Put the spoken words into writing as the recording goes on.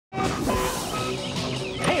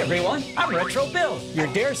everyone, I'm Retro Bill, your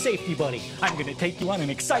Dare Safety Buddy. I'm gonna take you on an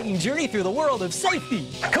exciting journey through the world of safety.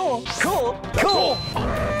 Cool, cool, cool!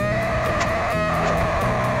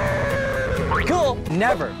 Cool!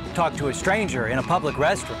 Never talk to a stranger in a public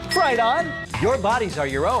restroom. Right on! Your bodies are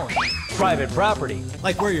your own. Private property.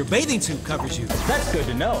 Like where your bathing suit covers you. That's good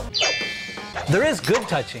to know. There is good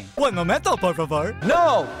touching. Un momento, por favor.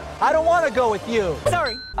 No! I don't want to go with you.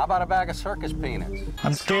 Sorry. How about a bag of circus peanuts?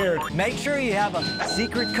 I'm scared. Make sure you have a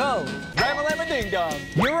secret code. Ram-a-lam-a ding-dong.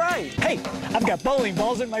 You're right. Hey, I've got bowling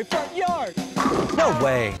balls in my front yard. No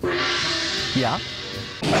way. Yeah?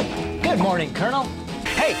 Good morning, Colonel.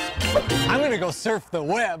 Hey, I'm gonna go surf the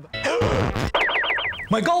web.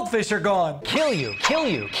 My goldfish are gone. Kill you, kill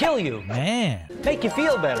you, kill you. Man, Make you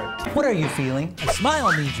feel better. What are you feeling? a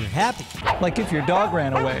smile means you're happy. Like if your dog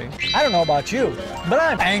ran away. I don't know about you, but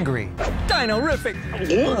I'm angry.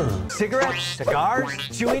 Dino-rific. Cigarettes, cigars,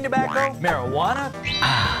 chewing tobacco, marijuana,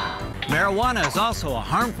 Marijuana is also a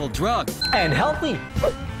harmful drug. and healthy.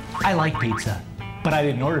 I like pizza, but I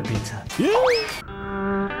didn't order pizza.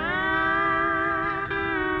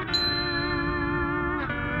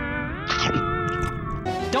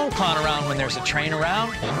 Don't clown around when there's a train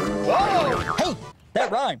around. Whoa! Hey,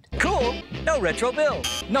 that rhymed. Cool. No retro bill.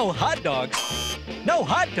 No hot dogs. No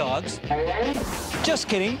hot dogs. Just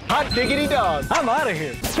kidding. Hot diggity dog. I'm out of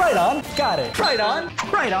here. Right on. Got it. Right on.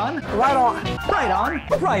 Right on. Right on. Right on.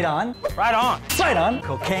 Right on. Right on. Right on.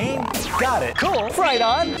 Cocaine. Got it. Cool. Right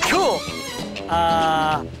on. Cool.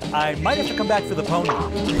 I might have to come back for the pony.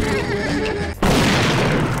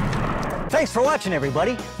 Thanks for watching,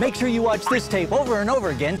 everybody. Make sure you watch this tape over and over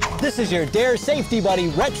again. This is your Dare Safety Buddy,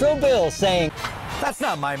 Retro Bill, saying, "That's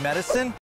not my medicine."